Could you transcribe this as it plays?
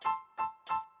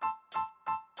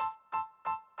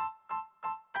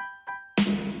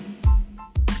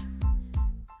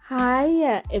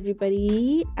Hi,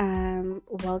 everybody.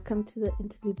 Welcome to the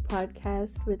Interlude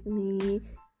Podcast with me,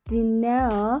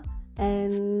 Dinelle.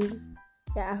 And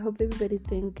I hope everybody's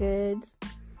doing good.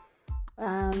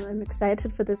 I'm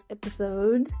excited for this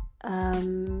episode.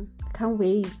 I can't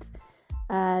wait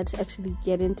to actually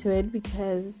get into it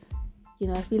because,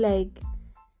 I feel like,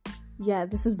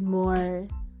 this is more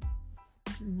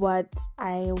what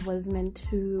I'm meant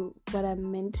to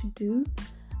do.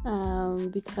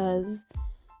 Because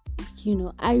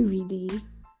I really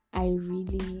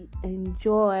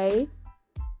enjoy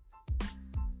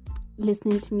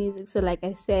listening to music. So like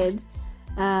I said,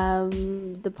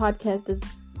 the podcast is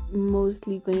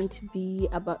mostly going to be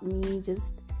about me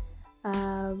just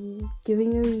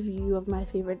giving a review of my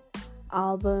favorite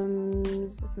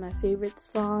albums, my favorite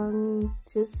songs,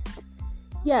 just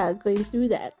going through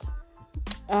that.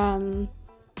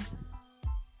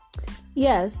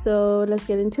 So let's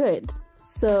get into it.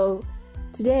 So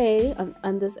today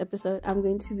on this episode, I'm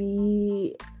going to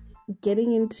be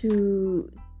getting into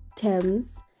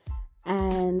Tems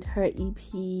and her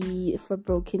EP For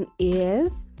Broken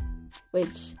Ears,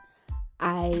 which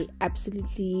I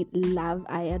absolutely love.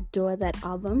 I adore that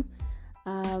album.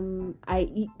 I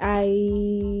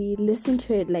listen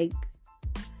to it like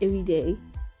every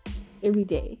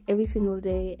single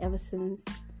day ever since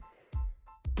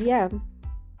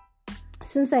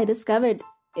I discovered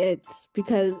it,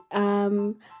 because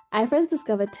I first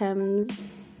discovered Tems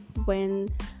when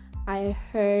I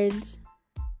heard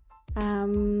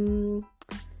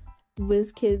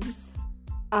Wizkid's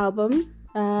album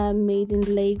Made in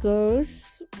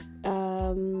Lagos,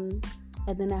 and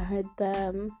then I heard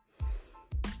the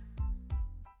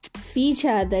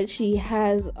feature that she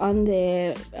has on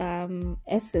there,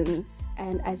 Essence,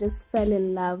 and I just fell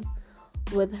in love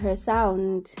with her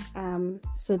sound.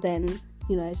 So then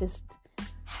I just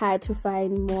had to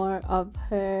find more of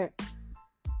her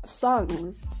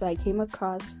songs. So I came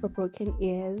across For Broken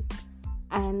Ears,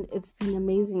 and it's been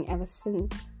amazing ever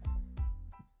since.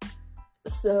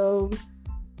 So,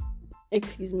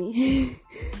 excuse me.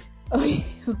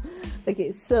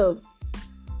 Okay, so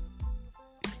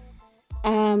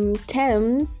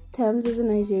Tems is a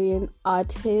Nigerian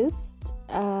artist,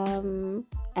 and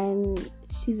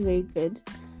she's very good.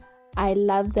 I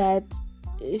love that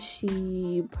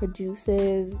she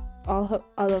produces all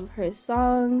of her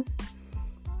songs,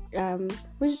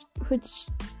 which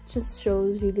just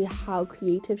shows really how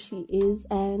creative she is,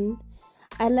 and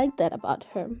I like that about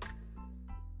her.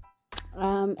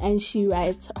 And she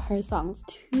writes her songs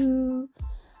too.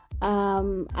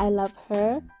 I love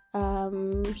her.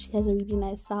 She has a really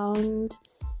nice sound.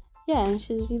 And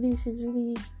she's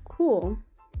really cool.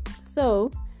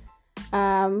 So,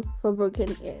 For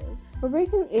Broken Ears. For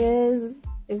Broken Ears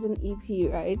is an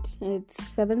EP, right? It's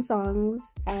 7 songs,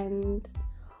 and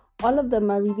all of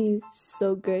them are really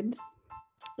so good.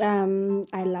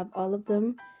 I love all of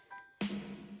them.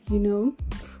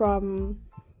 From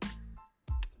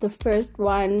the first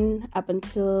one up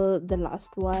until the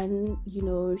last one,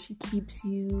 she keeps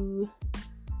you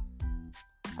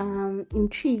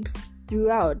intrigued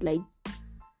throughout.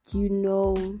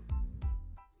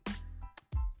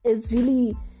 It's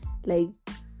really like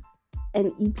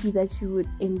an EP that you would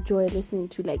enjoy listening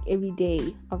to like every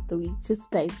day of the week, just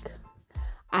like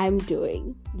I'm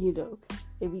doing,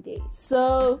 every day.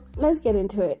 So let's get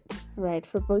into it, right?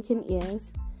 For Broken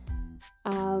Ears,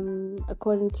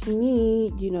 according to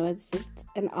me, it's just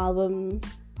an album.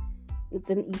 It's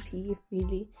an EP,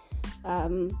 really,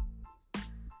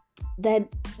 that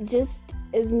just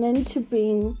is meant to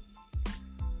bring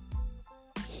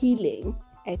healing,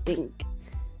 I think,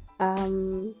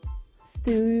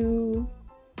 through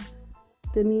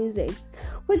the music,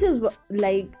 which is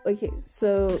okay,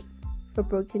 so For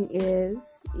Broken Ears,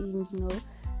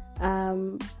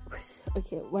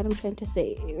 what I'm trying to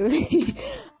say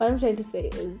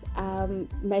is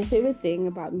my favorite thing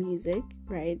about music,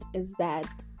 right, is that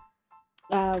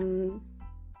an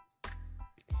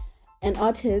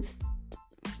artist,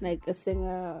 like a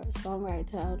singer, a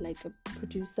songwriter, like a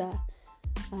producer,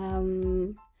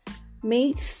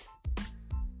 makes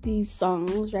these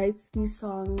songs, writes these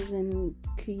songs, and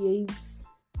creates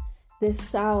this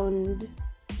sound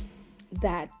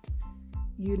that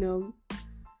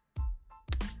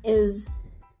is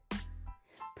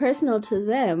personal to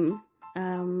them.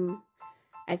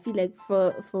 I feel like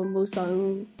for most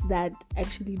songs that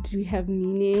actually do have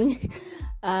meaning,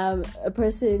 a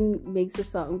person makes a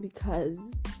song because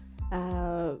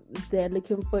they're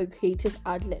looking for a creative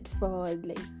outlet for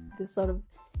like the sort of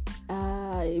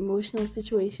emotional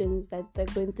situations that they're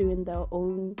going through in their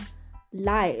own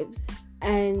lives.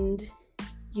 And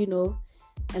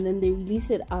and then they release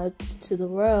it out to the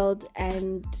world,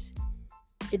 and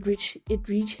it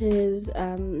reaches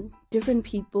different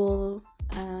people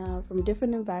from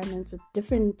different environments with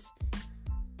different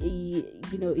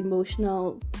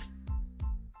emotional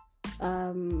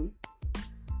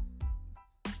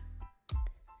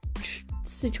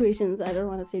situations. I don't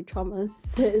want to say trauma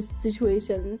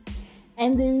situations,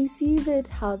 and they receive it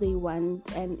how they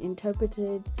want and interpret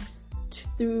it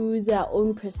through their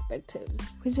own perspectives,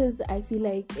 which is, I feel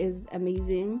like, is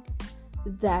amazing,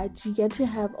 that you get to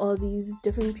have all these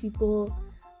different people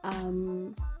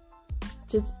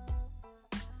just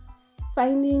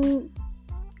finding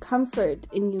comfort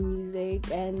in your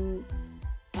music and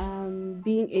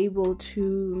being able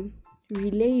to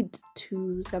relate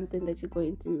to something that you're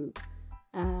going through,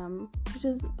 which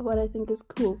is what I think is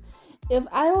cool. If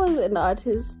I was an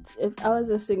artist, if I was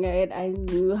a singer and I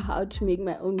knew how to make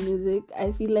my own music,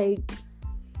 I feel like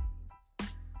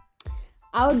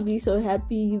I would be so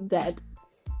happy that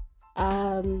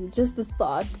just the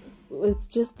thought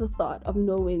of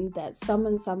knowing that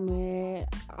someone somewhere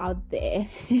out there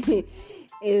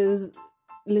is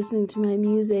listening to my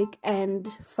music and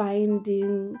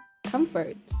finding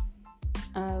comfort.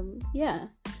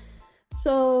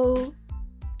 So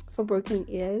for Broken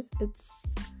Ears, it's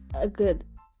a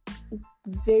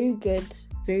very good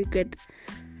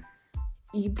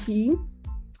EP,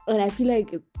 and I feel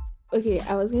like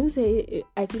I was going to say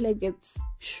I feel like it's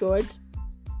short,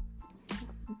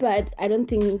 but I don't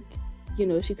think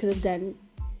she could have done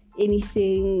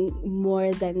anything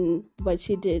more than what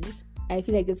she did. I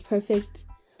feel like it's perfect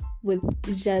with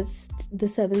just the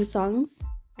 7 songs,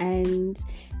 and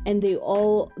they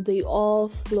all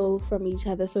flow from each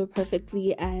other so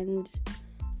perfectly, and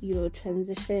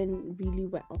transition really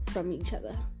well from each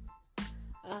other.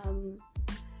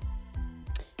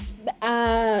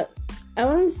 I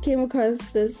once came across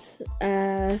this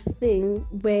thing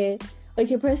where,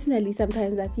 personally,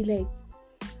 sometimes I feel like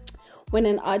when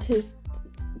an artist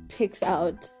picks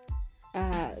out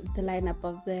the lineup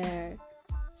of their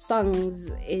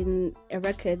songs in a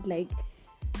record, like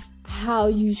how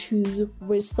you choose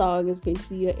which song is going to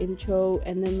be your intro,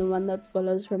 and then the one that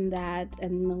follows from that,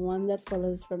 and the one that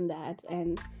follows from that,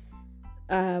 and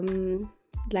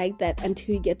like that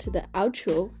until you get to the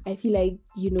outro. I feel like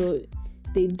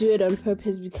they do it on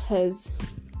purpose, because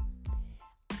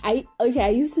I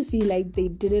used to feel like they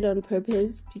did it on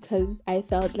purpose because I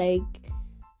felt like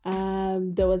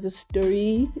there was a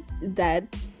story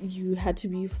that you had to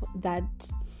be that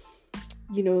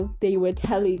they were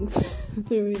telling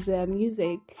through their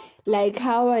music, like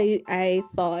how I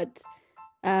thought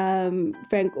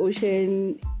Frank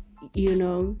Ocean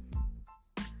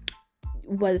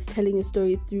was telling a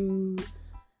story through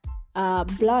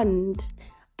Blonde,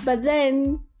 but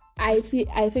then I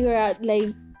figure out,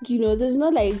 like, there's no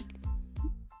like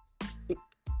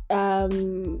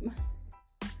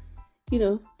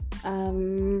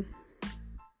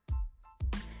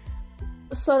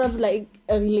sort of like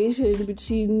a relation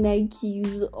between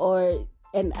Nikes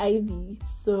and Ivy.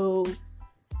 So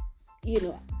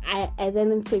I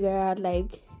then figure out,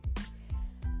 like,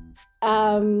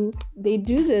 they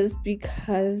do this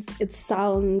because it's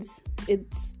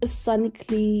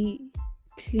sonically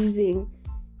pleasing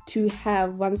to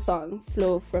have one song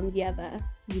flow from the other.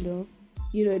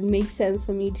 It makes sense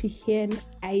for me to hear an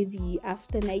Ivy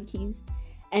after Nikes,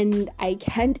 and I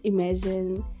can't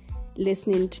imagine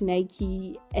listening to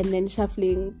Nike and then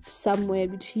shuffling somewhere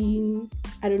between,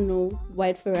 I don't know,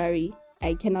 White Ferrari.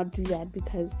 I cannot do that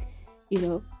because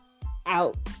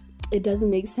it doesn't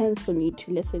make sense for me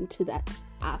to listen to that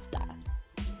after.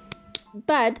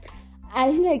 But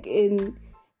I feel like in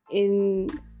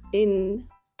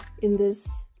this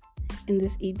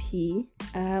EP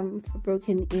for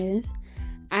Broken Ears,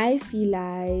 I feel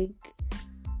like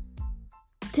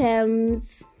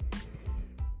Tems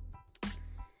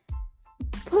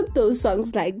put those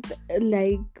songs like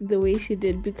the way she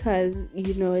did, because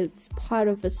it's part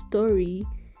of a story,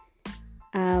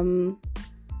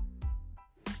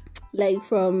 like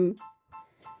from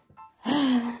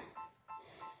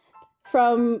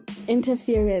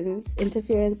Interference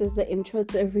is the intro.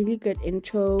 It's a really good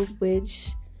intro,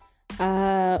 which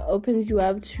opens you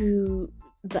up to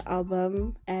the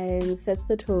album and sets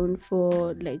the tone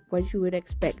for like what you would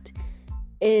expect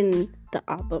in the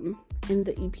album, in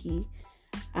the EP.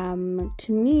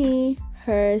 To me,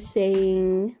 her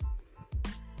saying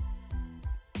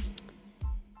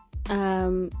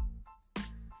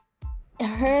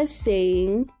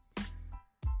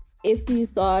if you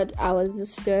thought I was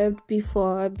disturbed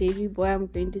before, baby boy, I'm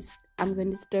going to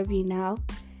disturb you now.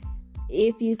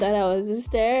 If you thought I was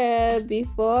disturbed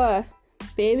before,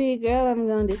 Baby girl, I'm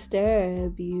gonna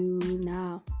disturb you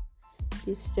now.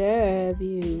 Disturb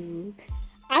you.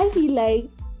 I feel like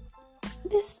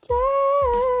disturb.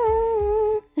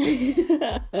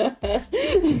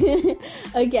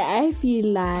 Okay, I feel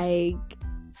like,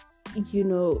 you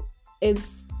know,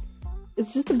 it's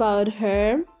just about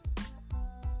her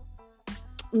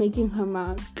making her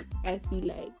mark. I feel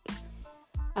like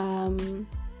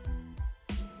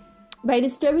by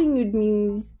disturbing it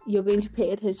means you're going to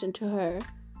pay attention to her.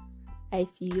 I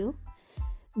feel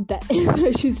that is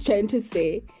what she's trying to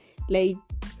say. Like,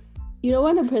 you know,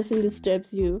 when a person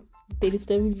disturbs you, they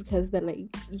disturb you because they're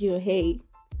like, you know, hey,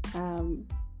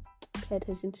 pay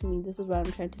attention to me. This is what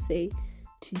I'm trying to say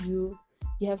to you.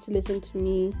 You have to listen to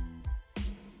me.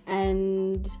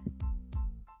 And,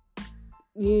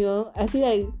 you know, I feel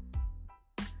like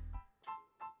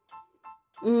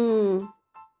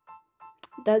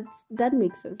that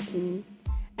makes sense to me.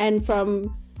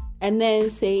 And then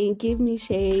saying, give me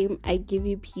shame, I give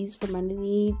you peace from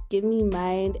underneath, give me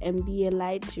mind and be a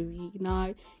light to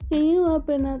reignite. Can you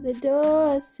open up the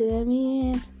doors to let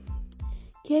me in?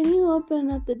 Can you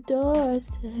open up the doors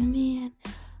to let me in?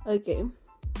 Okay.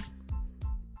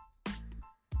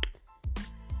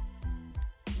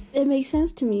 It makes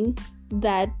sense to me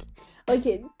that,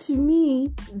 okay, to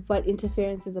me, what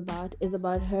interference is about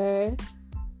her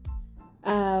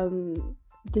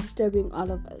disturbing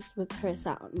all of us with her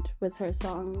sound, with her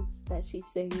songs that she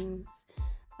sings.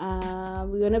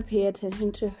 We're gonna pay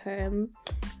attention to her,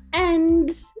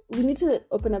 and we need to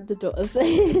open up the doors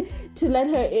to let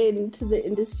her into the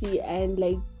industry, and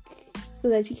like, so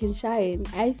that she can shine.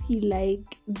 I feel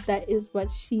like that is what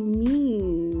she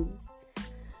means.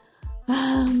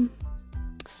 I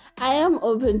am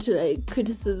open to like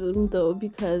criticism though,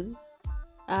 because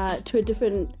to a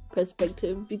different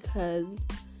perspective, because,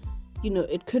 you know,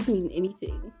 it could mean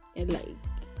anything, and like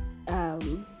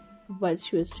what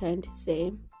she was trying to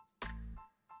say,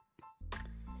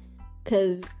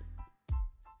 because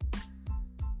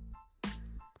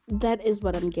that is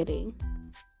what I'm getting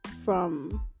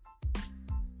from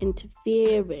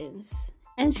interference.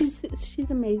 And she's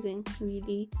amazing,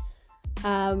 really.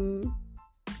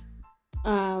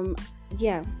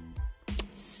 Yeah.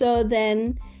 So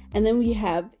then, and then we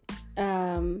have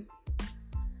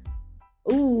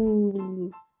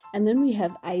and then we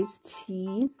have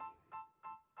Ice-T,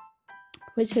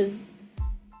 which is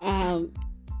a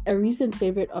recent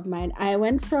favorite of mine. I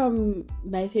went from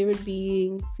my favorite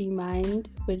being Free Mind,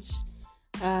 which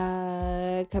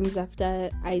comes after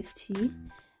Ice-T.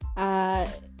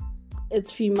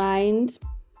 It's Free Mind,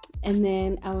 and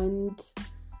then I went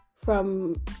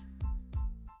from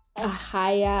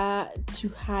Higher to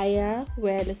Higher,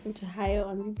 where I listened to Higher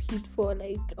on repeat for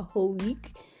like a whole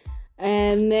week.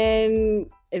 And then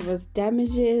it was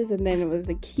Damages, and then it was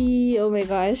The Key. Oh my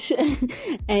gosh.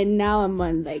 And now I'm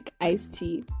on like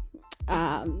Ice-T.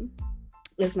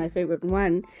 Is my favorite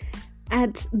one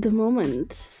at the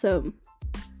moment. So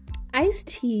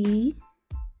Ice-T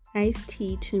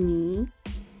to me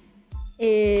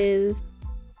is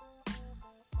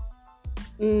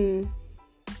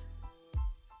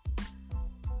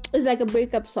it's like a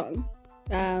breakup song,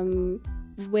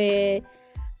 where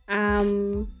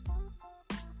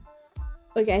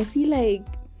okay, I feel like,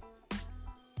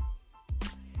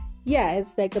 yeah,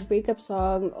 it's like a breakup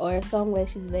song, or a song where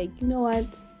she's like, you know what,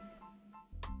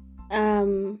 I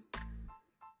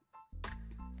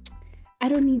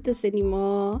don't need this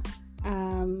anymore,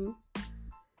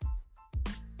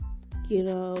 you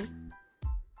know,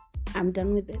 I'm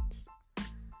done with it.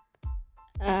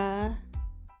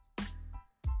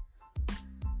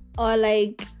 Or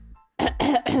like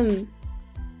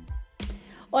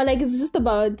or like it's just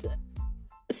about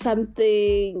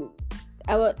something,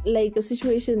 about like a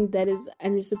situation that is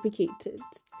unreciprocated.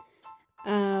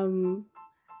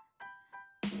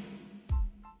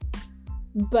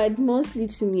 But mostly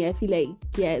to me, I feel like,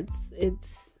 yeah, it's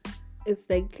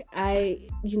like I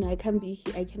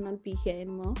cannot be here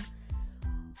anymore.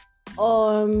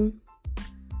 Or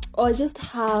just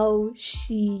how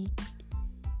she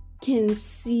can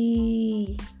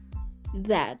see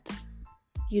that,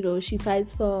 you know, she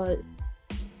fights for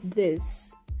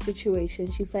this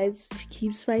situation. She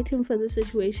keeps fighting for the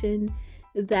situation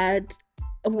that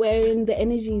wherein the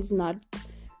energy is not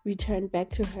returned back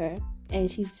to her,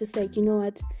 and she's just like, you know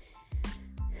what,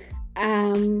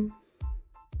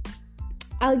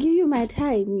 I'll give you my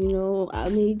time, you know, I'll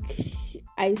make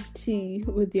iced tea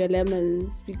with your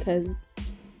lemons, because,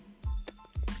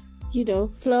 you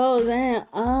know, flows and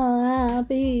all, I'll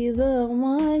be the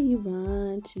one you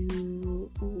run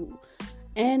to,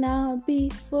 and I'll be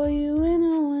for you and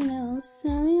no one else.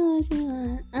 Tell me what you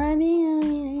want, I need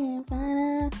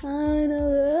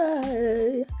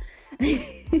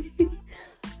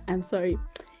sorry.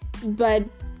 But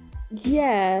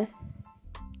yeah,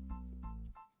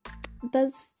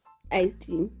 that's Ice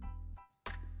Tea.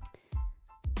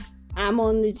 I'm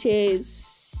on the chase.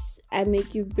 I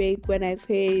make you break when I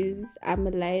praise. I'ma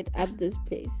light up this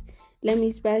place. Let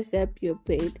me spice up your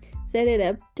plate. Set it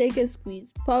up, take a squeeze,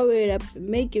 pour it up, and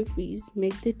make it freeze.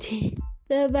 Make the tea.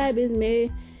 The vibe is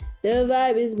made. The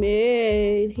vibe is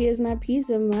made. Here's my peace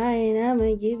of mind.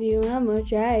 I'ma give you, I'ma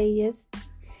try, yes.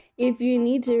 If you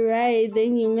need to write,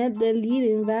 then you met the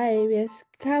leading vibe, yes.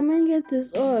 Come and get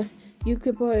this, or you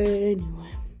could pour it anywhere.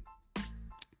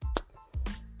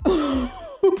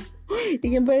 You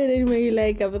can put it anywhere you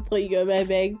like. I'm gonna throw you in my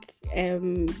bag.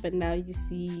 But now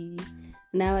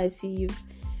I see you've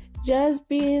just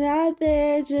been out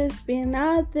there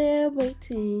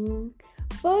waiting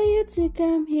for you to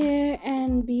come here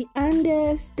and be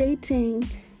understating.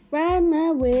 Ride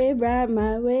my way.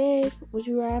 Would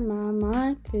you ride my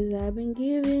mind? 'Cause I've been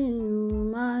giving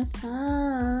you my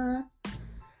time.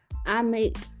 I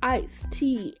make iced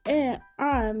tea and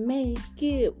I make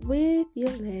it with your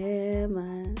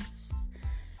lemons.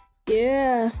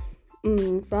 Yeah.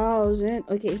 1,000.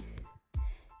 Okay.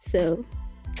 So,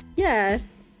 yeah.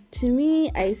 To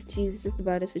me, iced tea is just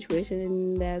about a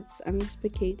situation that's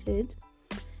unsophisticated.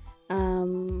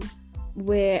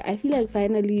 Where I feel like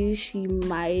finally she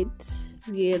might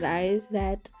realize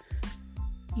that,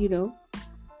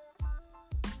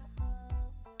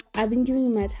 I've been giving you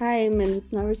my time and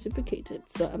it's not reciprocated.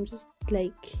 So I'm just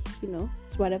like,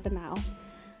 it's whatever now.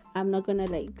 I'm not gonna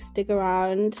stick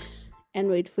around and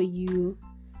wait for you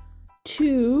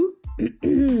to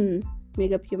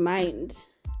make up your mind.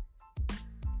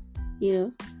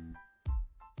 Yeah.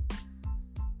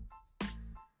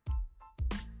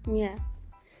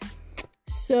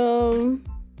 So,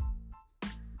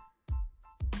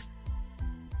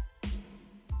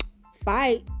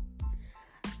 fight.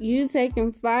 You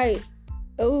taking fight.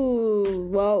 Oh,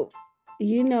 well,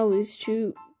 it's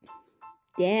true.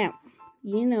 Damn.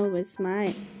 It's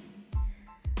mine.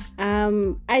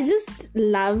 I just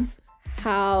love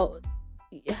how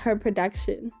her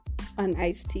production on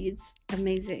Ice Tea is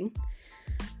amazing.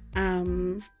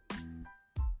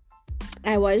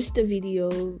 I watched a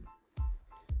video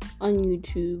on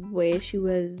YouTube where she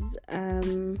was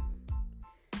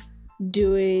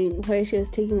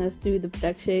taking us through the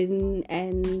production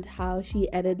and how she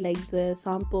added the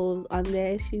samples on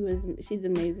there. She's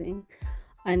amazing,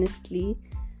 honestly.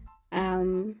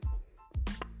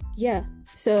 Yeah,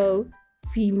 so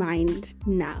free mind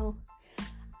now.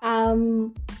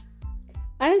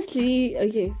 Honestly,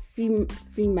 okay,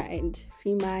 free mind.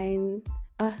 Free mind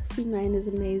is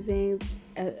amazing.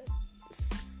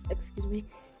 Excuse me.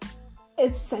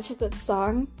 It's such a good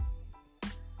song.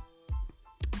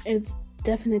 It's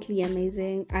definitely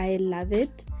amazing. I love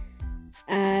it.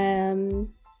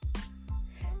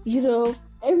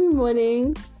 Every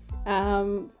morning,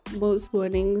 most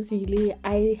mornings really,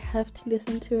 I have to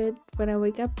listen to it when I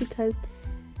wake up because,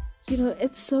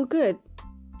 it's so good.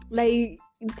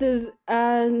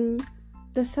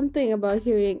 There's something about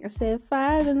hearing, I say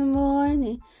 5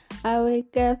 a.m, I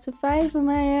wake up to fight for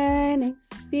my earnings.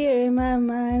 Fear in my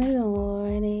mind is a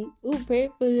warning. Ooh, pray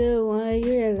for the one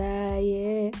you're a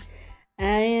liar. I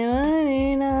am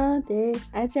running all day.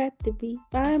 I tried to be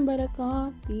fine, but I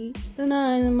can't be. The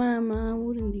noise in my mind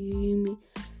wouldn't leave me.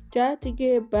 Tried to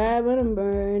get by, but I'm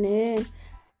burning.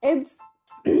 It's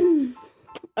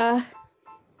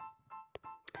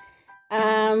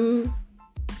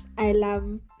I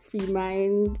love Free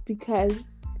Mind because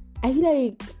I feel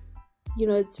like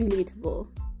it's relatable.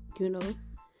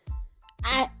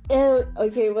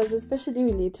 It was especially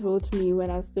relatable to me when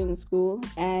I was still in school,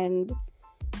 and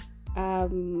I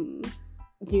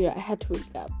had to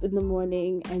wake up in the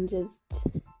morning and just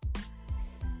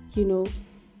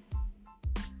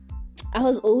I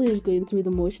was always going through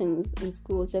the motions in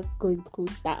school, just going through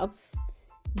stuff.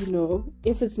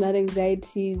 If it's not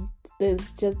anxiety,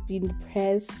 there's just being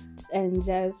depressed and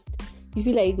just you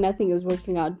feel like nothing is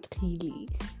working out really,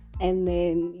 and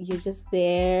then you're just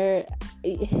there.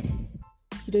 You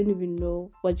don't even know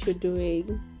what you're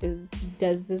doing.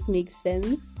 Does this make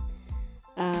sense?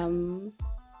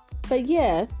 But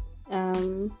yeah,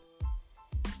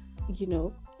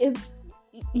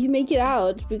 you make it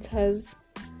out because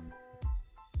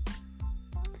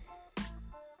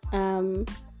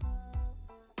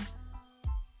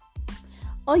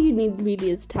all you need really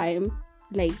is time.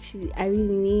 I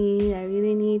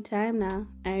really need time now.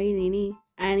 I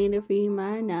need a free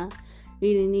mind now.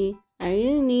 I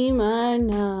really need mine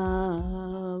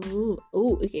now. Ooh,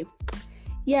 okay.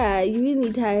 Yeah, you really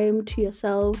need time to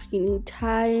yourself. You need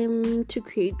time to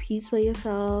create peace for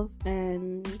yourself,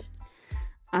 and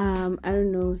I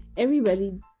don't know,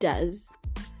 everybody does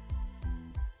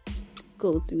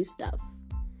go through stuff.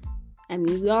 I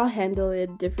mean, we all handle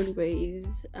it different ways.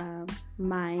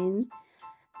 Mine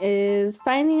is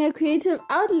finding a creative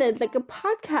outlet like a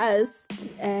podcast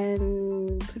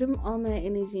and putting all my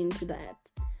energy into that.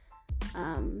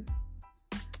 And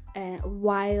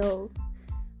while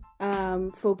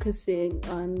focusing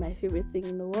on my favorite thing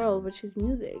in the world, which is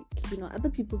music. You know, other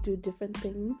people do different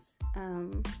things.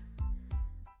 And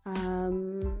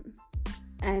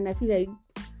I feel like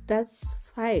that's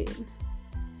fine.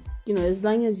 You know, as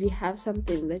long as you have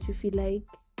something that you feel like,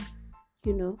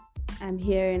 you know, I'm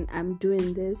here and I'm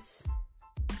doing this,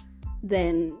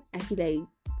 then I feel like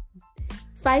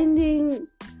finding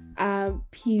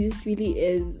peace really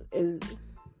is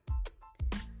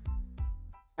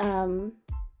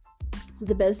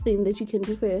the best thing that you can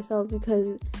do for yourself.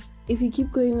 Because if you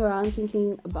keep going around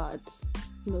thinking about,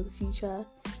 you know, the future,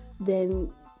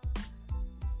 then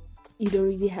you don't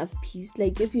really have peace.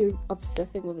 Like, if you're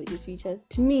obsessing over your future,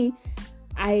 to me,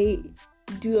 I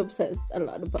do obsess a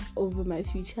lot over my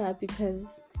future, because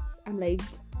I'm like,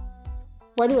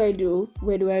 what do I do?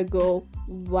 Where do I go?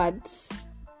 What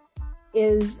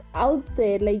is out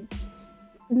there? Like,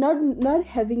 not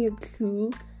having a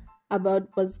clue about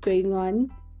what's going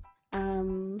on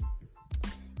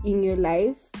in your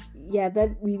life. Yeah,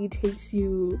 that really takes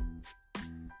you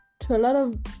to a lot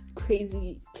of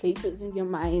crazy places in your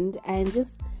mind,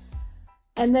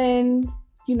 and then,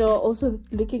 you know, also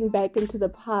looking back into the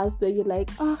past where you're like,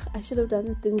 I should have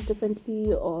done things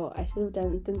differently, or I should have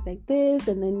done things like this,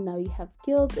 and then now you have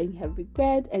guilt and you have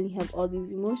regret and you have all these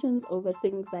emotions over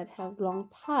things that have long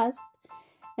passed,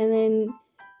 and then,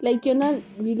 like, you're not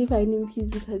really finding peace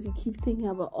because you keep thinking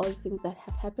about all the things that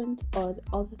have happened, or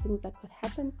all the things that could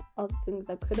happen, all the things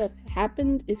that could have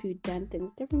happened if you'd done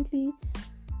things differently.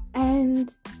 And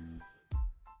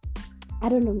I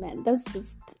don't know, man, that's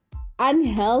just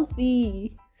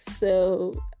unhealthy.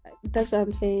 So that's what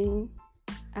I'm saying.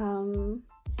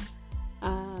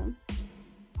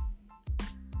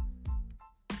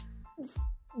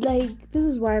 Like, this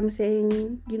is why I'm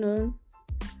saying, you know,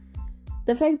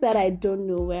 the fact that I don't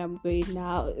know where I'm going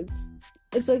now,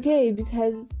 it's okay,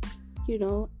 because, you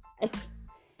know,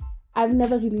 I've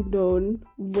never really known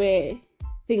where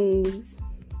things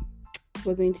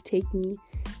were going to take me.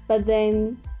 But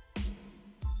then,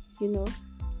 you know,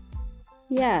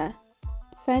 yeah,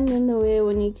 finding the way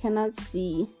when you cannot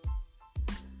see.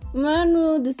 Man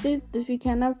will desist if you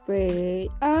cannot pray.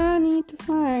 I need to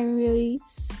find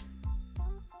release.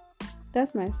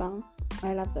 That's my song.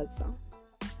 I love that song.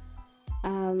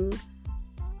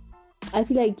 I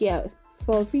feel like, yeah,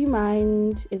 for a free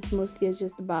mind, it's mostly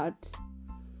just about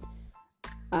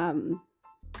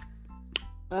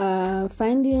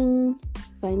finding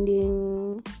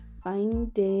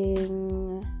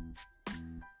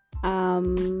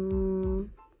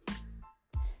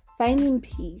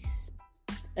peace,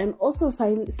 and also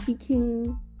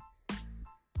seeking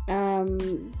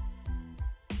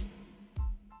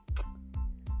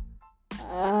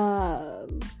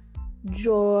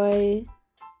joy,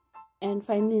 and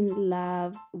finding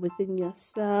love within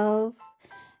yourself,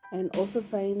 and also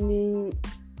finding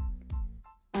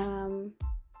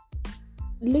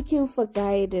looking for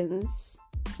guidance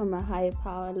from a higher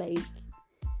power. Like,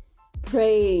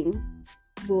 praying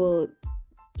will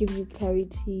give you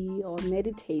clarity, or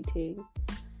meditating.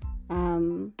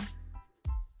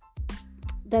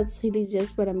 That's really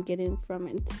just what I'm getting from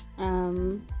it.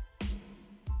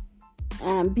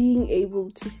 Being able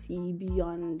to see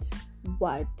beyond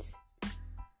what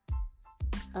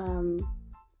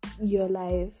your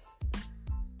life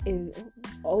is,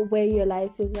 or where your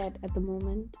life is at the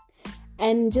moment,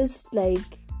 and just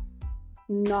like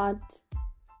not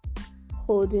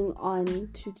holding on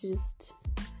to just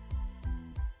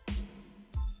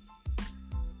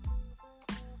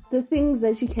the things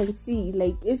that you can see.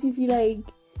 Like, if you feel like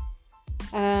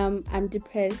I'm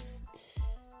depressed,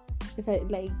 if I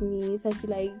feel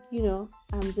like, you know,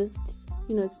 I'm just,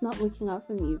 you know, it's not working out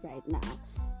for me right now,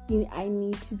 I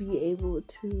need to be able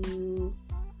to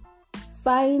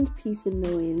find peace in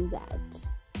knowing that,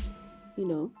 you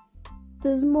know,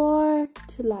 there's more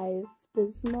to life,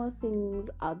 there's more things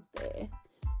out there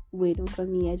waiting for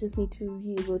me. I just need to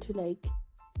be able to, like,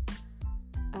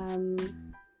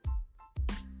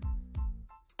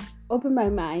 open my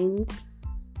mind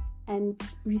and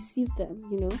receive them,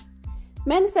 you know.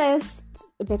 Manifest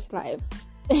a better life.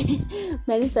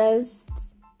 Manifest,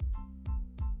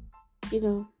 you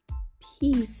know,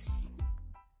 peace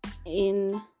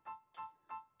in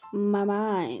my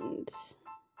mind.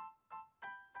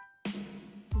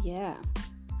 Yeah.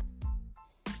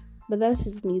 but that's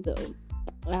just me though.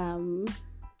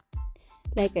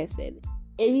 Like I said,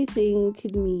 everything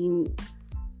could mean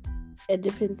a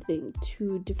different thing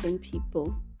to different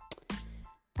people.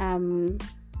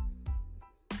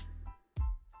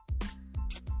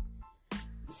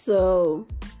 So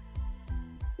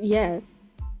yeah,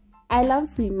 I love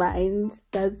Free Mind.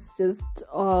 That's just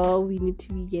all we need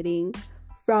to be getting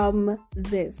from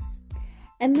this.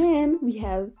 And then we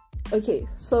have, okay,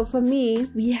 so for me,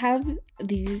 we have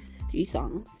these 3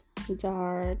 songs, which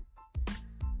are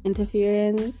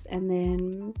Interference, and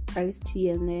then Ice-T,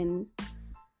 and then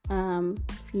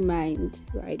Free Mind,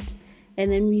 right?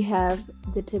 And then we have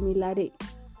the Temilade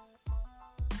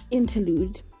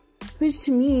interlude, which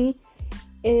to me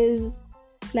is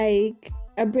like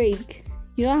a break.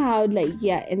 You know how, like,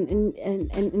 yeah, an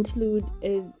interlude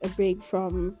is a break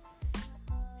from,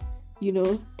 you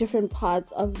know, different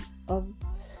parts of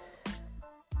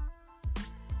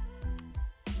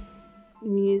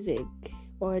music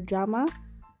or drama,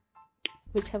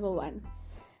 whichever one.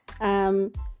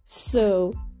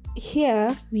 So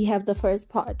here we have the first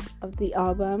part of the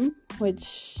album,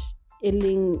 which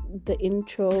the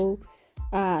intro,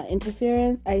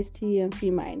 Interference, Ice-T, and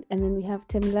Free Mind. And then we have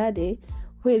Temilade,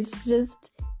 which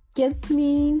just gets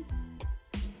me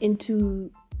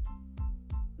into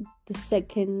the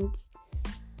second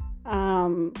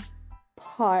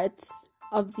parts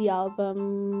of the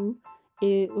album,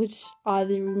 which are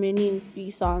the remaining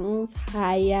 3 songs: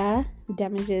 Higher,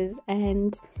 Damages,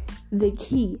 and The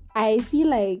Key. I feel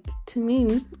like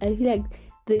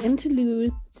the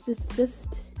interlude just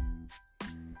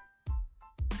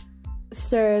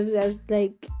serves as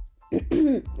like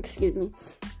excuse me,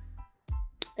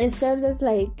 it serves as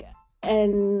like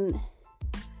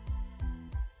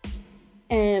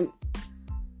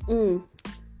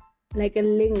like a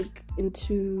link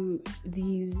into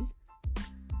these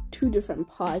 2 different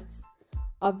parts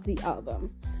of the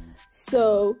album.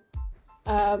 So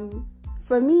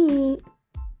for me,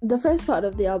 the first part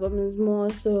of the album is more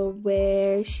so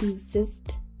where she's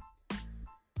just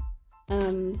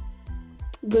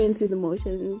going through the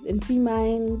motions. In Free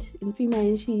Mind,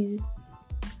 she's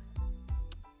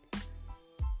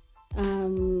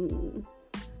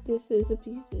this is a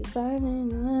piece of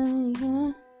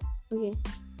fine.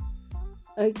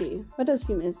 Okay, what does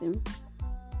Free Mind say?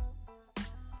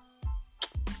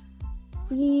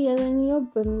 Free as an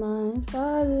open mind,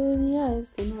 farther than the eyes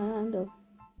can handle.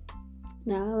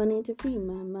 Now I need to free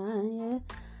my mind, yeah.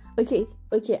 Okay,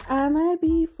 I might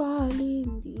be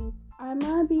falling deep.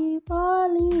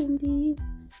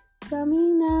 Tell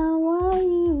me now what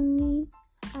you need.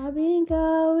 I've been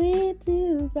going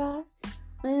to God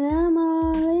when I'm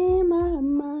all in my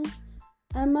mind.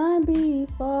 I might be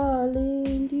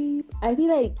falling deep. I feel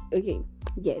like, okay,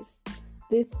 yes,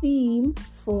 the theme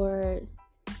for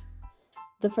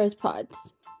the first part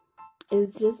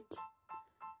is just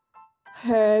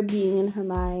her being in her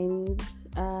mind,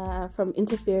 from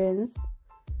Interference,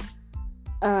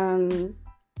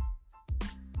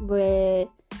 where,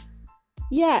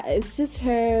 yeah, it's just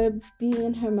her being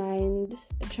in her mind,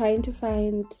 trying to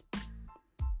find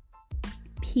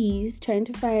peace, trying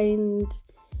to find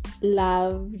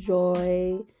love,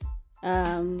 joy,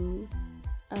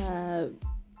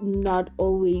 not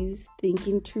always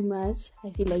thinking too much. I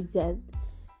feel like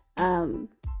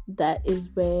that is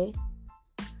where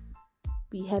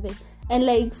we have it. And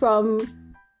like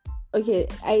okay,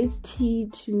 Ice-T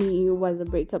to me was a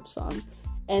breakup song,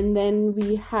 and then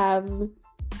we have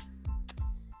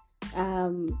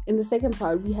in the second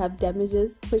part we have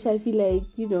Damages, which I feel like,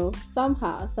 you know,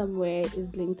 somehow, somewhere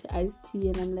is linked to Ice-T,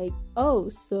 and I'm like, oh,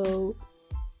 so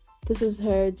this is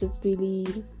her just really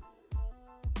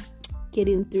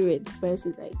getting through it, where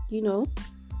she's like, you know,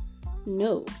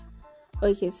 no.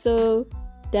 Okay, so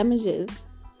Damages.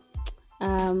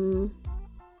 No.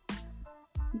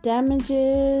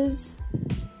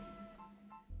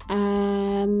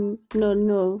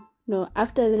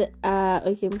 After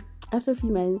Free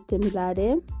Mind's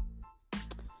Temilade.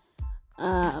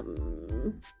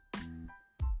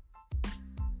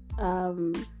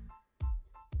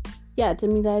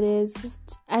 Temilade is just,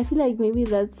 I feel like maybe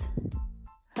that's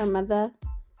her mother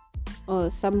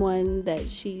or someone that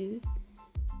she's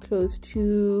close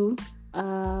to,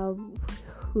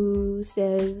 who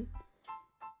says,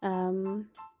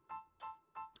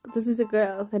 this is a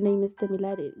girl, her name is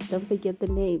Temilade, don't forget the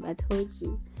name, I told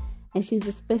you, and she's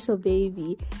a special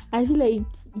baby. I feel like,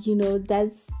 you know,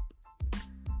 that's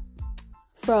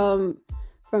from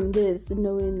this,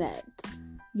 knowing that,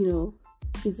 you know,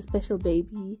 she's a special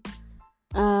baby,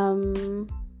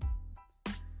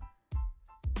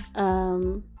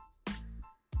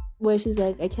 where she's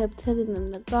like, I kept telling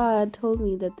them that God told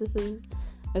me that this is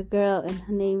a girl and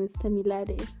her name is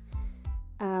Temilade.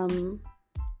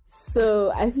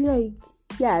 So I feel like,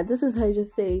 yeah, this is her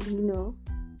just saying,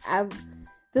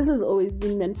 this has always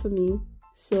been meant for me,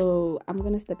 so I'm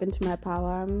gonna step into my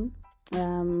power.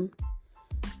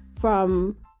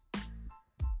 From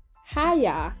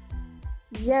Haya,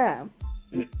 yeah.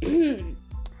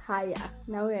 Haya,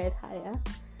 now we're at Haya.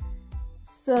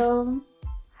 So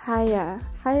Haya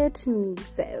to me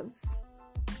says,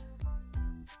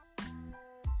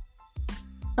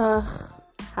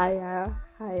 Haya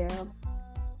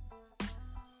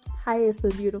is so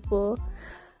beautiful.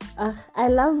 I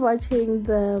love watching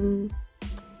the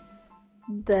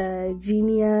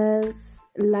Genius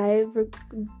live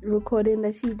recording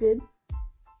that she did,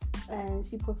 and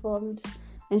she performed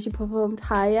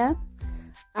Haya.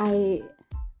 Oh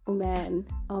man,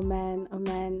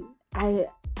 I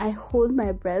hold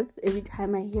my breath every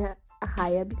time I hear a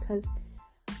Haya, because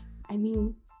I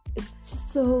mean, it's just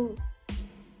so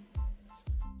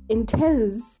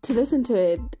intense to listen to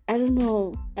it. I don't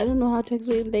know how to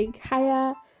explain. Like,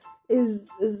 Haya is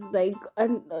like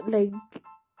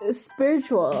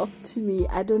spiritual to me.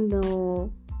 I don't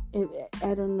know. I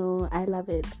love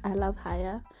it. I love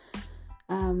Haya.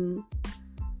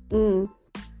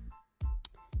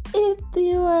 If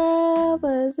the world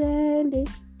was ending,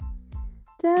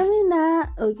 tell me now.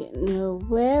 Okay, no,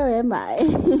 where am I?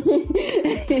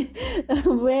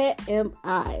 Where am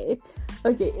I?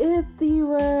 Okay, if the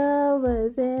world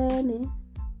was ending,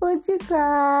 would you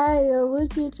cry or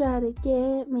would you try to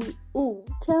get me? Ooh,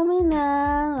 tell me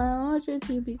now, I want you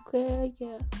to be clear,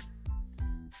 yeah.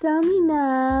 Tell me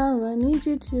now, I need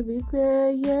you to be clear,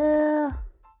 yeah.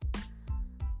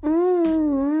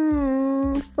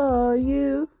 For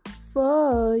you,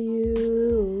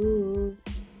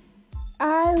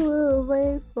 I will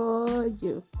wait for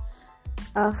you.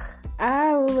 I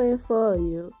will wait for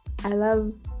you. I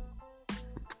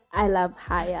love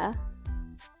Haya.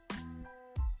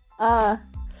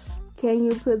 Can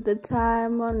you put the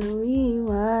time on the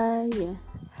rewind? Yeah.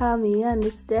 Help me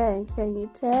understand. Can you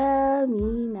tell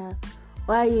me now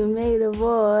why you made a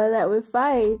war that we're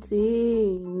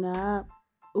fighting now?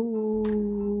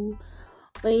 Ooh.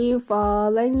 When you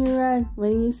fall and you run,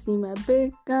 when you see my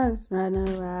big guns, run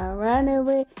around, run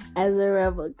away. As a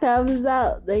rebel comes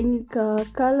out, then you call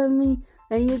me,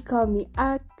 then you call me,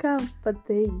 I come, but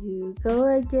there you go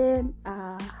again.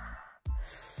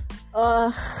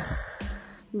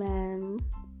 Man,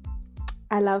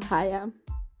 I love Haya.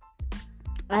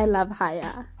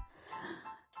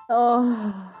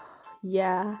 Oh,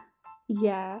 yeah.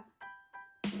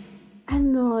 I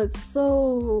know, it's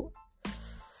so,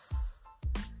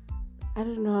 I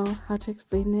don't know how to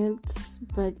explain it,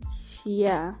 but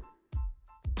yeah,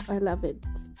 I love it.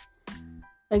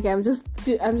 Okay, I'm just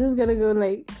gonna go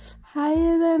like,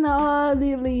 higher than all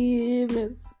the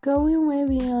limits, going way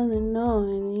beyond the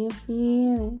knowing in your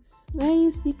feelings. When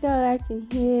you speak out, I can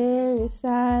hear your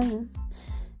silence,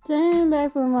 turning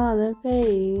back from all the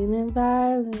pain and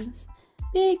violence.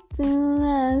 Big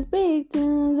tunes,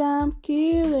 I'm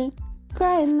killing.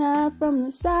 Crying out from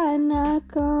the side, now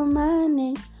call my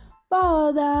name.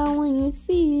 Fall down when you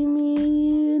see me,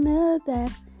 you know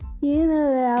that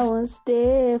I won't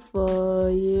stay for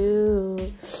you.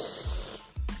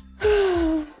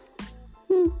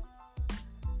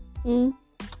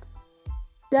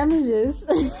 Damages.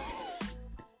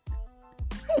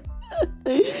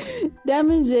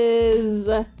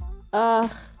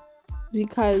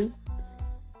 Because,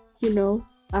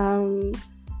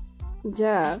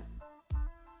 yeah.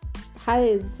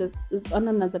 Haya is on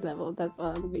another level. That's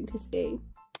all I'm going to say.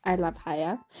 I love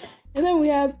Haya. And then we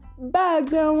have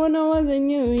background when I wasn't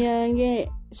you, young. Yeah.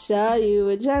 Show you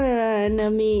were trying to run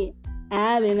to me.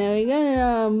 I've been going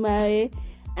on my way.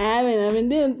 I've been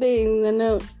doing things. I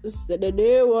know. Said the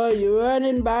day while you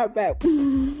running back.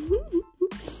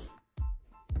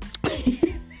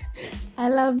 I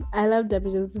love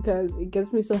damages because it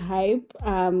gets me so hype.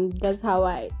 That's how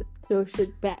I throw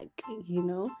shit back,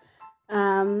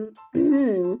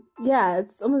 yeah,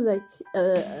 it's almost like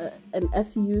an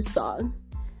FU song.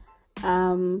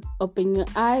 Open your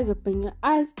eyes,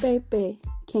 baby.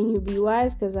 Can you be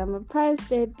wise? Cause I'm a prize,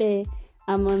 baby.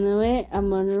 I'm on the way,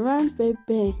 I'm on the run,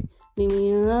 baby. Leave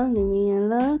me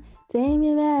alone. Take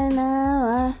me back now.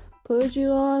 I put you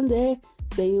on there.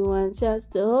 Say you want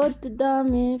just to hold the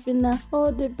dumb. If you not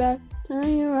hold it back,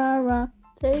 turn you around.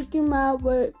 Taking my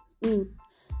word.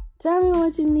 Tell me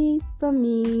what you need from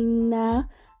me now.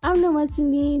 I know what you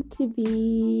need to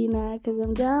be now, cause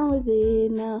I'm done with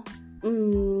it now.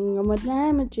 I'm with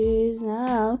damages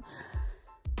now.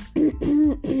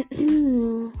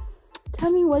 Tell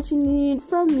me what you need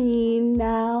from me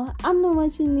now. I'm not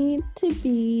what you need to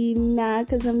be now,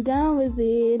 'cause I'm done with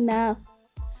it now.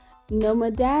 No more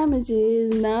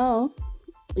damages, no.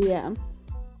 Yeah.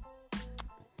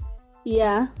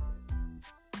 Yeah,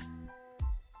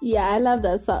 I love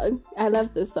that song. I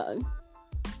love this song.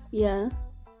 Yeah.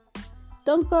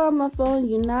 Don't call my phone,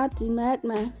 you're not the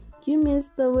madman. You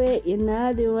missed the way, you're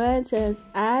not the one chance.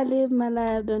 I live my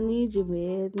life, don't need you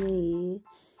with me.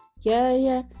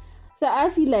 Yeah. So I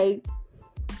feel like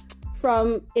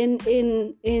from in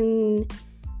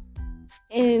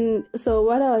so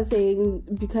what I was saying,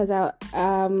 because what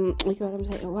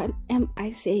am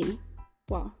I saying?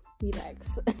 Wow,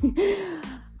 relax.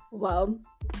 Well,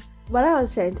 what I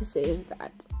was trying to say is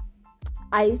that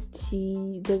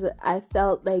Ice-T, I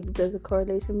felt like there's a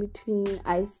correlation between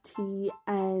Ice-T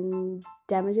and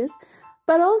Damages,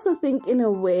 but I also think in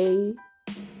a way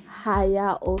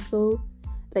Haya also,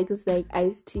 like it's like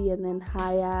Ice-T and then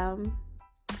Haya,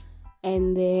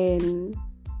 and then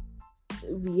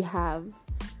we have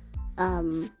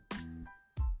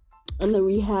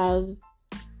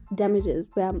Damages,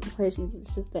 where she's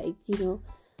just like,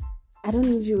 I don't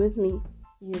need you with me,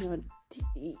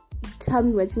 tell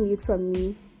me what you need from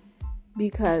me,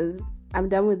 because I'm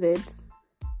done with it.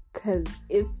 Because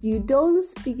if you don't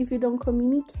speak, if you don't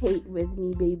communicate with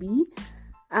me, baby,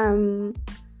 I'm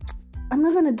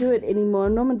not gonna do it anymore.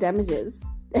 No more Damages.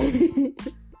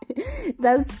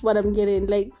 That's what I'm getting.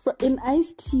 Like in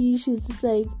Ice-T, she's just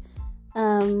like,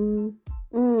 the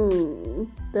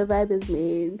vibe is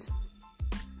made.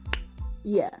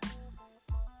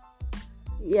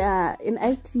 Yeah, in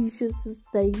Ice-T, she was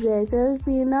just like, yeah, just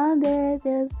being on there,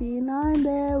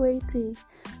 waiting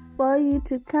for you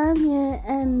to come here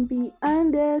and be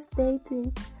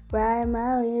understating. Ride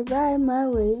my way,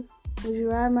 would you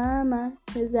ride my mind?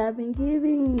 'Cause I've been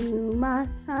giving you my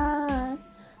time.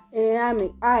 And I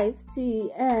make iced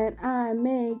tea and I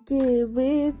make it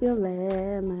with your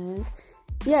lemons.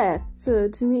 Yeah, so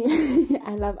to me,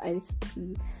 I love iced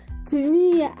tea. To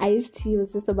me, Ice-T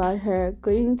was just about her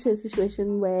going to a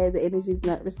situation where the energy is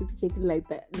not reciprocating like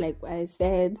that, like I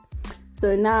said.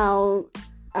 So now,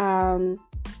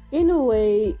 in a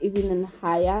way, even in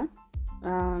Haya,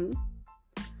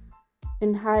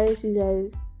 she's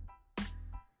like,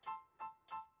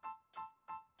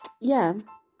 yeah.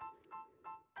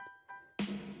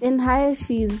 In Haya,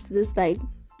 she's just like,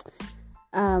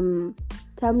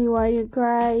 tell me why you're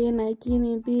crying, I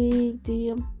can't big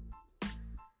deal.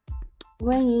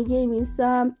 When you gave me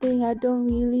something I don't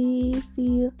really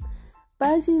feel,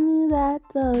 but you knew that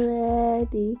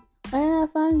already. When I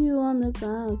found you on the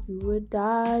ground, you were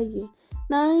dying.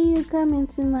 Now you come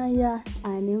into my yard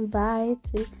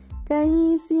uninvited. Can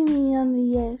you see me on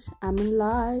the edge? I'm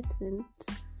enlightened.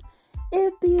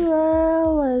 If the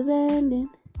world was ending,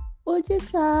 would you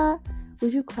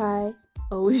cry,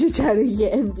 or would you try to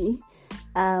get me?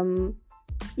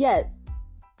 Yeah,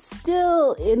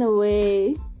 still in a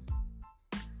way,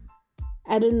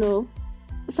 I don't know.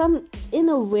 In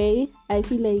a way, I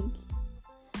feel like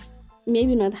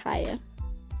maybe not Higher.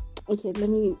 Okay, let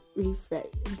me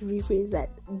rephrase that.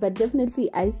 But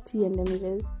definitely Ice-T and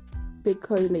Damages, big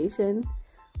correlation,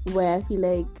 where I feel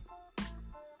like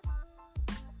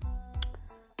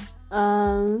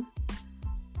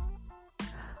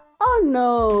oh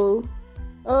no.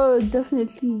 Oh,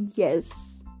 definitely yes.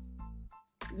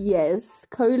 Yes,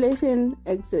 correlation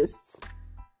exists.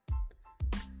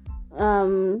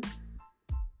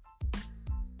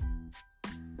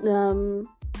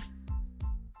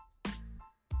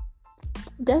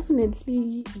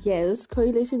 Definitely yes,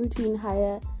 correlation between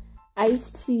higher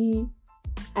Ice-T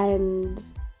and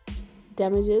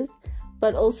Damages,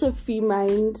 but also Free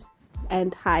Mind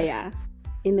and Higher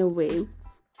in a way,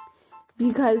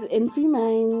 because in Free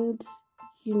Mind,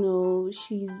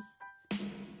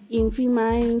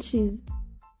 she's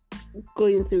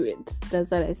going through it.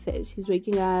 That's what I said. She's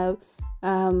waking up.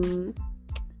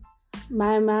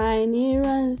 My mind, it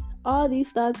runs. All these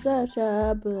thoughts are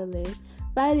troubling.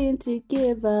 Fighting to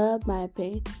give up my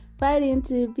pain. Fighting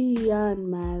to be on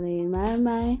my lane. My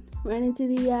mind running to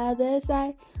the other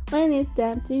side. When it's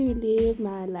time to live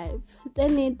my life,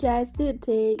 then it tries to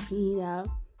take me out.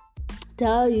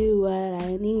 Tell you what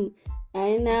I need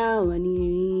right now. When you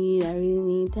need, I really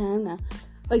need time now.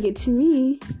 Okay, to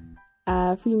me,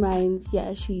 Free Mind,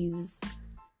 yeah, she's,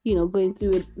 going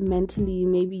through it mentally,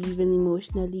 maybe even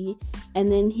emotionally.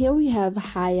 And then here we have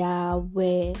Haya,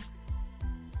 where,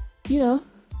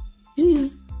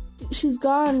 she's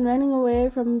gone, running away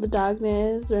from the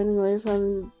darkness, running away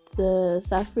from the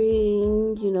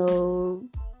suffering,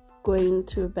 going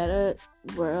to a better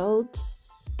world.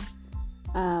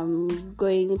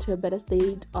 going into a better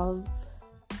state of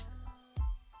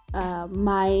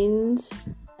mind,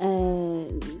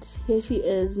 and here she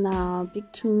is now, big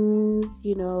tunes,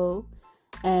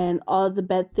 and all the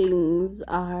bad things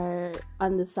are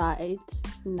on the side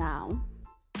now.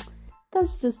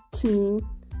 That's just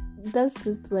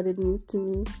what it means to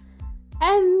me.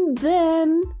 And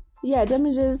then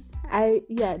Damages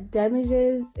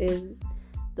is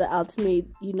the ultimate,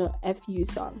 FU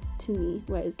song to me,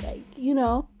 where it's like,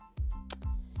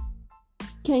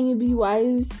 can you be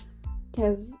wise?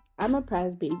 Because I'm a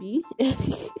prize baby.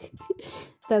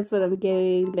 That's what I'm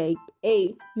getting. Like,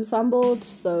 hey, you fumbled,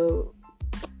 so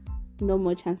no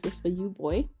more chances for you,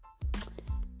 boy.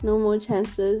 No more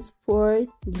chances for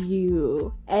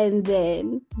you. And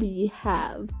then we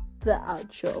have the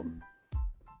outro.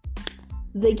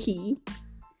 The key.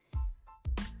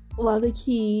 Well, the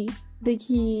key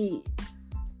is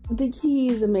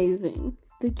amazing.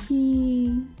 The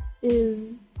key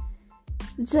is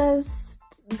just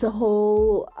the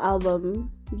whole album,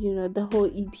 the whole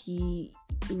EP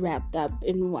wrapped up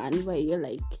in one, where you're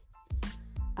like,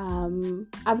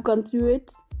 I've gone through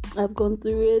it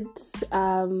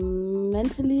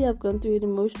mentally, I've gone through it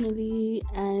emotionally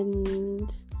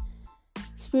and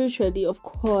spiritually, of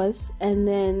course, and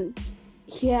then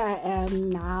here I am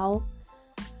now.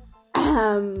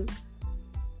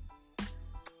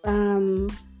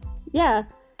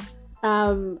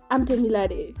 I'm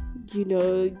Temilade.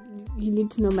 You need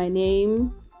to know my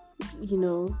name.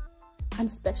 I'm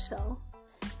special,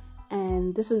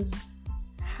 and this is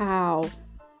how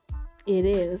it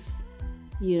is.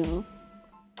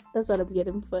 That's what I'm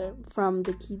getting from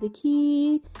the key. The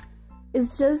key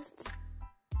is just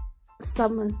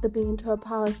someone stepping into her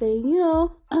power, saying,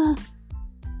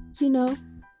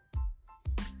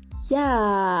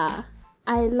 yeah,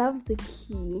 I love the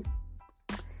key.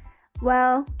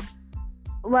 Well,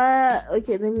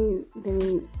 okay, let me,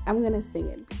 I'm gonna sing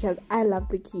it because I love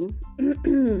the key.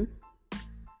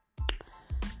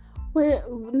 Wait,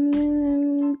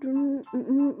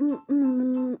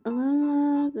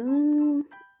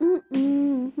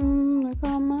 I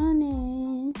call my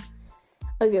name.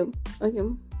 Okay.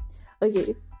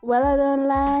 Well, I don't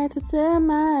like to turn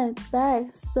my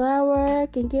back, so I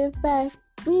work and give back.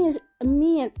 Me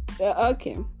and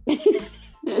okay.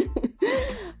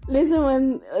 Listen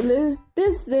when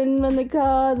they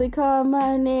call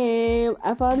my name.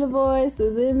 I found the voice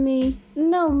within me.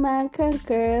 No man can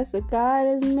curse what God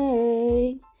has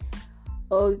made.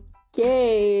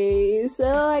 Okay,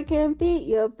 so I can beat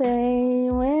your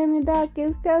pain when the dark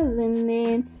is closing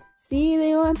in. See,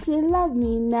 they want to love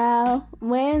me now.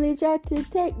 When they try to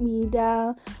take me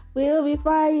down, we'll be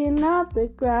flying off the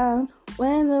ground.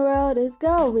 When the world is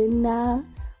going down,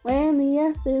 when the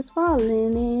earth is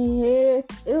falling in here.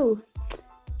 Ooh,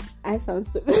 I sound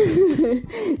so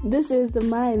This is the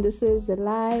mind, this is the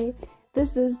lie.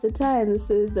 This is the time, this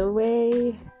is the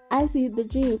way. I see the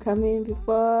dream coming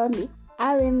before me.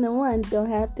 I'm the one, don't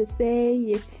have to say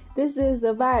it. This is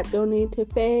the vibe, don't need to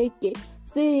fake it.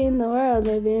 Seeing the world,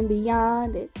 living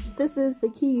beyond it. This is the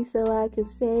key so I can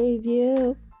save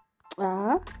you.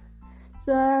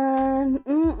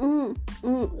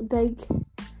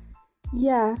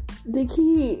 The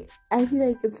key, I feel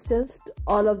like it's just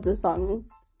all of the songs.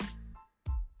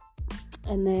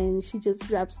 And then she just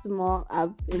wraps them all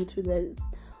up into this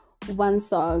one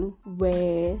song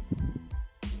where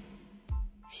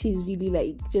she's really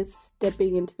like just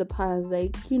stepping into the past,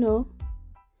 like,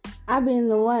 I've been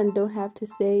the one, don't have to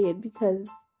say it, because,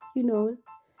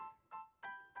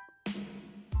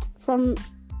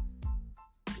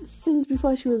 since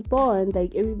before she was born,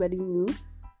 like, everybody knew.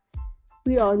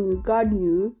 We all knew, God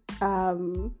knew.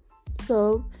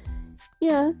 So,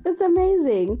 yeah, it's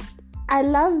amazing. I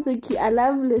love the key. I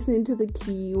love listening to the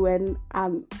key when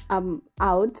I'm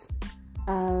out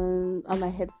on my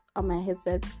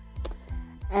headset.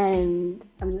 And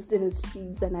I'm just in the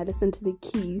streets and I listen to the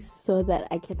keys so that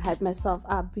I can hype myself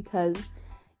up, because,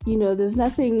 there's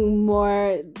nothing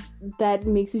more that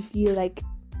makes you feel like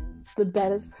the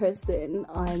baddest person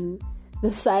on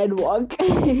the sidewalk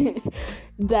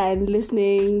than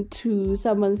listening to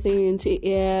someone singing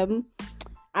to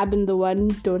I've been the one,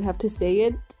 don't have to say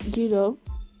it.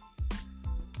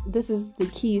 This is the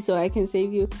key so I can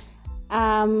save you.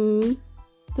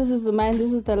 This is the mind,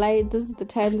 this is the light, this is the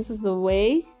time, this is the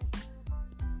way.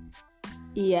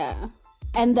 Yeah.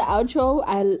 And the outro,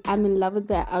 I'm in love with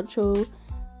the outro.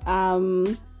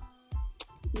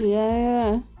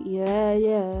 Yeah.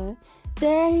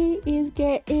 Day is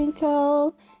getting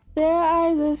cold. Their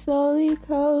eyes are slowly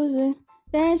closing.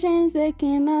 Their chains, they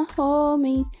cannot hold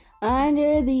me.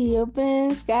 Under the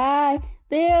open sky,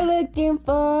 Still looking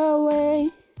for a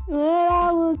way, but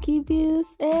I will keep you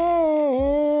safe.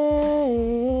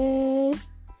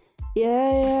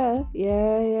 Yeah.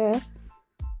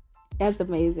 That's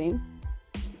amazing.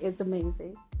 It's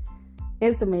amazing.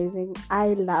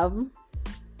 I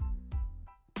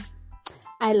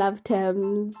love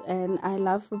Thames, and I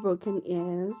love For Broken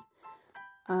Ears.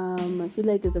 I feel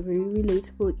like it's a very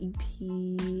relatable EP,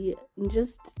 and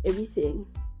just everything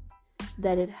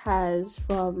that it has,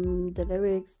 from the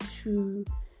lyrics to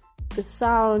the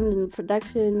sound and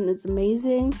production, is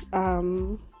amazing.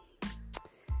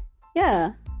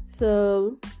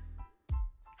 So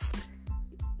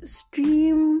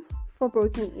stream For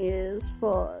Broken Ears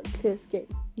for Clear Skin,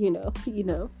 you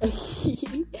know.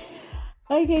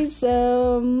 Okay,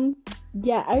 so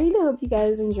I really hope you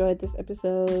guys enjoyed this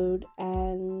episode,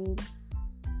 and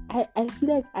I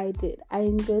feel like I did. I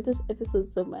enjoyed this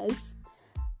episode so much.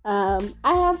 I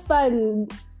have fun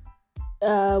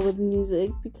with music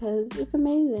because it's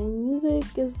amazing. Music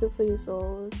is good for your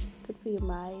soul. It's good for your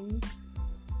mind.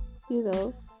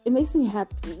 It makes me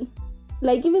happy.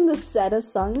 Like, even the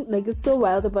saddest song, like, it's so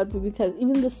wild about me because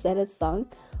even the saddest song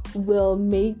will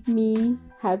make me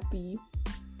happy.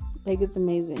 Like, it's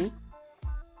amazing.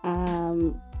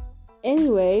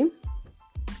 Anyway,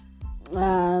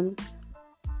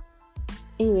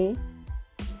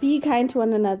 be kind to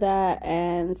one another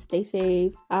and stay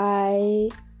safe.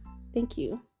 Thank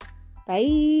you.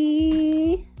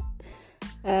 Bye.